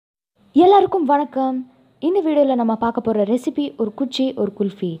எல்லாருக்கும் வணக்கம். இந்த வீடியோவில் நம்ம பார்க்க போகிற ரெசிபி ஒரு குச்சி ஒரு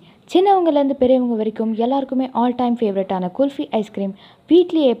குல்ஃபி. சின்னவங்கலேருந்து பெரியவங்க வரைக்கும் எல்லாருக்குமே ஆல் டைம் ஃபேவரட்டான குல்ஃபி ஐஸ்கிரீம்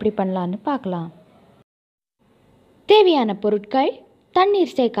வீட்லேயே எப்படி பண்ணலான்னு பார்க்கலாம். தேவையான பொருட்கள்: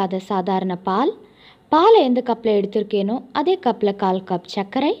 தண்ணீர் சேர்க்காத சாதாரண பால், பாலை எந்த கப்பில் எடுத்திருக்கேனோ அதே கப்பில் 1/4 கப்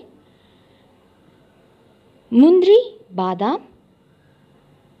சர்க்கரை, முந்திரி, பாதாம்,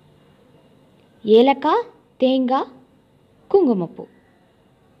 ஏலக்காய், தேங்காய், குங்குமப்பூ,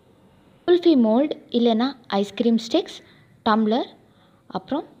 குல்ஃபி மோல்டு இல்லைன்னா ஐஸ்கிரீம் ஸ்டிக்ஸ், டம்ளர்,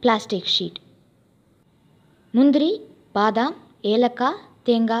 அப்புறம் பிளாஸ்டிக் ஷீட். முந்திரி, பாதாம், ஏலக்காய்,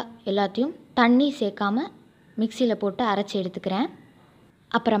 தேங்காய் எல்லாத்தையும் தண்ணி சேர்க்காமல் மிக்சியில் போட்டு அரைச்சி எடுத்துக்கிறேன்.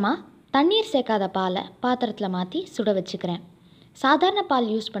 அப்புறமா தண்ணீர் சேர்க்காத பாலை பாத்திரத்தில் மாற்றி சுட வச்சுக்கிறேன். சாதாரண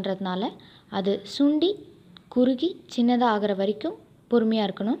பால் யூஸ் பண்ணுறதுனால அது சுண்டி குறுகி சின்னதாக ஆகிற வரைக்கும் பொறுமையாக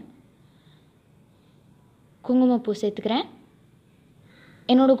இருக்கணும். குங்குமப்பூ சேர்த்துக்கிறேன்.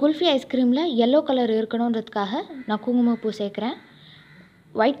 என்னோடய குல்ஃபி ஐஸ்கிரீமில் எல்லோ கலர் இருக்கணுன்றதுக்காக நான் குங்குமப்பூ சேர்க்குறேன்.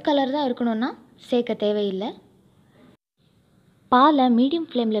 ஒயிட் கலர் தான் இருக்கணும்னா சேர்க்க தேவையில்லை. பாலை மீடியம்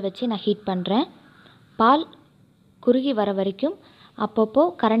ஃப்ளேமில் வச்சு நான் ஹீட் பண்ணுறேன். பால் குறுகி வர வரைக்கும் அப்பப்போ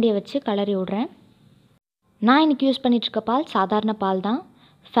கரண்டியை வச்சு கிளறி விட்றேன். நான் இன்றைக்கி யூஸ் பண்ணிகிட்ருக்க பால் சாதாரண பால் தான்.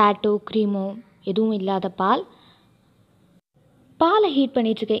 ஃபேட்டோ க்ரீமோ எதுவும் இல்லாத பால். பாலை ஹீட்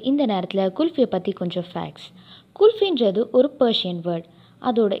பண்ணிகிட்ருக்க இந்த நேரத்தில் குல்ஃபியை பற்றி கொஞ்சம் ஃபேக்ட்ஸ். குல்ஃபின்றது ஒரு பர்ஷியன் வேர்ட்.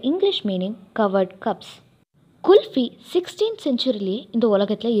 அதோட English meaning covert cups. Kulfi 16th செஞ்சுரியிலே இந்த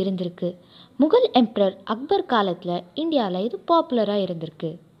உலகத்தில் இருந்திருக்கு. முகல் எம்பரர் அக்பர் காலத்தில் இந்தியாவில் இது பாப்புலராக இருந்திருக்கு.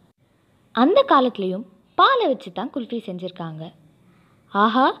 அந்த காலத்துலேயும் பாலை வச்சு தான் குல்ஃபி செஞ்சுருக்காங்க.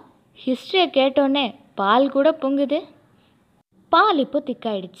 ஆஹா, ஹிஸ்ட்ரியை கேட்டோன்னே பால் கூட பொங்குது. பால் இப்போ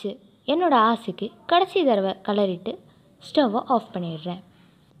திக்காயிடுச்சு. என்னோடய ஆசைக்கு கடைசி தடவை கலரிட்டு ஸ்டவ்வை ஆஃப் பண்ணிடுறேன்.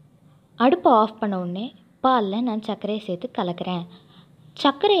 அடுப்பை ஆஃப் பண்ண உடனே பாலில் நான் சர்க்கரையை சேர்த்து கலக்கிறேன்.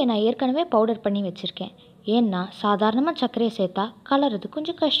 சர்க்கரையை நான் ஏற்கனவே பவுடர் பண்ணி வச்சுருக்கேன். ஏன்னா சாதாரணமாக சர்க்கரையை சேர்த்தா கலர்றது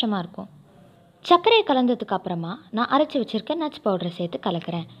கொஞ்சம் கஷ்டமாக இருக்கும். சர்க்கரையை கலந்ததுக்கு அப்புறமா நான் அரைச்சி வச்சுருக்க நட்ஸ் பவுடரை சேர்த்து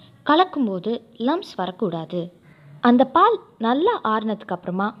கலக்கிறேன். கலக்கும்போது லம்ஸ் வரக்கூடாது. அந்த பால் நல்லா ஆறுனதுக்கு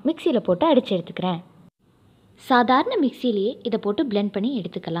அப்புறமா மிக்சியில் போட்டு அடித்து எடுத்துக்கிறேன். சாதாரண மிக்சியிலேயே இதை போட்டு பிளெண்ட் பண்ணி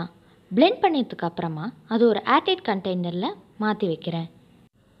எடுத்துக்கலாம். பிளெண்ட் பண்ணதுக்கு அப்புறமா அது ஒரு ஏர்டைட் கண்டெய்னரில் மாற்றி வைக்கிறேன்.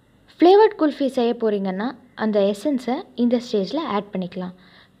 ஃப்ளேவர்ட் குல்ஃபி செய்ய போகிறீங்கன்னா அந்த எசன்ஸை இந்த ஸ்டேஜில் ஆட் பண்ணிக்கலாம்.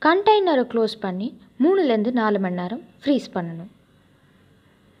 கண்டெய்னரை க்ளோஸ் பண்ணி 3லேருந்து 4 மணி நேரம் ஃப்ரீஸ் பண்ணணும்.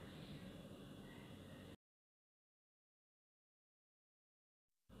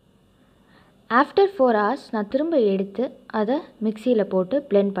 ஆஃப்டர் 4 hours நான் திரும்ப எடுத்து அதை மிக்சியில் போட்டு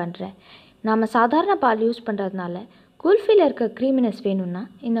பிளெண்ட் பண்ணுறேன். நாம் சாதாரண பால் யூஸ் பண்ணுறதுனால குல்ஃபியில் இருக்க க்ரீமினஸ் வேணும்னா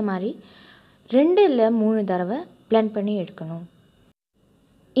இந்த மாதிரி 2 இல்லை 3 தடவை பிளெண்ட் பண்ணி எடுக்கணும்.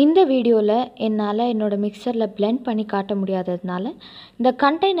 இந்த வீடியோவில் என்னால் என்னோடய மிக்சரில் பிளெண்ட் பண்ணி காட்ட முடியாததுனால இந்த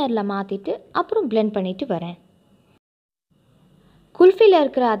கண்டெய்னரில் மாற்றிட்டு அப்புறம் பிளெண்ட் பண்ணிவிட்டு வரேன். குல்ஃபியில்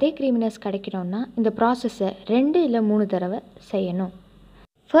இருக்கிற அதே க்ரீமினஸ் கிடைக்கணும்னா இந்த ப்ராசஸை 2 இல்லை 3 தடவை செய்யணும்.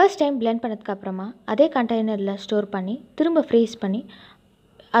 ஃபர்ஸ்ட் டைம் பிளெண்ட் பண்ணதுக்கப்புறமா அதே கண்டெய்னரில் ஸ்டோர் பண்ணி திரும்ப ஃப்ரீஸ் பண்ணி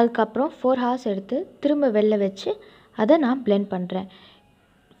அதுக்கப்புறம் 4 hours எடுத்து திரும்ப வெளில வச்சு அதை நான் பிளெண்ட் பண்ணுறேன்.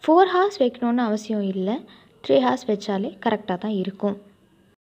 4 hours வைக்கணுன்னு அவசியம் இல்லை. 3 hours வச்சாலே கரெக்டாக தான் இருக்கும்.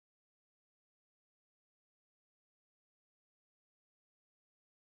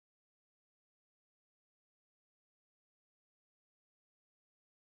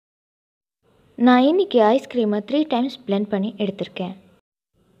 நான் இன்றைக்கி ஐஸ்கிரீமை 3 times பிளெண்ட் பண்ணி எடுத்திருக்கேன்.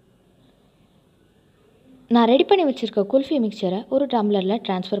 நான் ரெடி பண்ணி வச்சுருக்க குல்ஃபி மிக்சரை ஒரு டம்ளரில்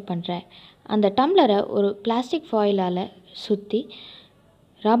ட்ரான்ஸ்ஃபர் பண்ணுறேன். அந்த டம்ளரை ஒரு பிளாஸ்டிக் ஃபாயிலால் சுற்றி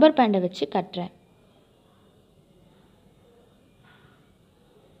ரப்பர் பேண்டை வச்சு கட்டுறேன்.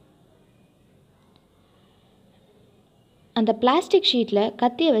 அந்த பிளாஸ்டிக் ஷீட்டில்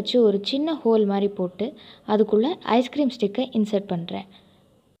கத்தியை வச்சு ஒரு சின்ன ஹோல் மாதிரி போட்டு அதுக்குள்ளே ஐஸ்கிரீம் ஸ்டிக்கை இன்சர்ட் பண்ணுறேன்.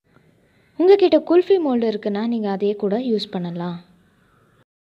 உங்கள்கிட்ட குல்ஃபி மோல்டு இருக்குன்னா நீங்கள் அதையே கூட யூஸ் பண்ணலாம்.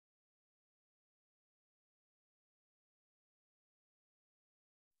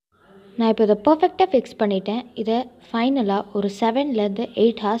 நான் இப்போ இதை பர்ஃபெக்டாக ஃபிக்ஸ் பண்ணிட்டேன். இதை ஃபைனலாக ஒரு 7லேருந்து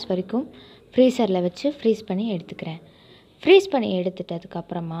 8 hours வரைக்கும் ஃப்ரீசரில் வச்சு ஃப்ரீஸ் பண்ணி எடுத்துக்கிறேன். ஃப்ரீஸ் பண்ணி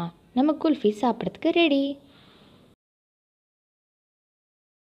எடுத்துட்டதுக்கப்புறமா நம்ம குல்ஃபி சாப்பிட்றதுக்கு ரெடி.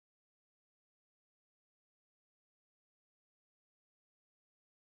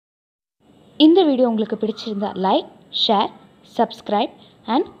 இந்த வீடியோ உங்களுக்கு பிடிச்சிருந்தா like, share, subscribe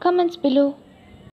and comments below.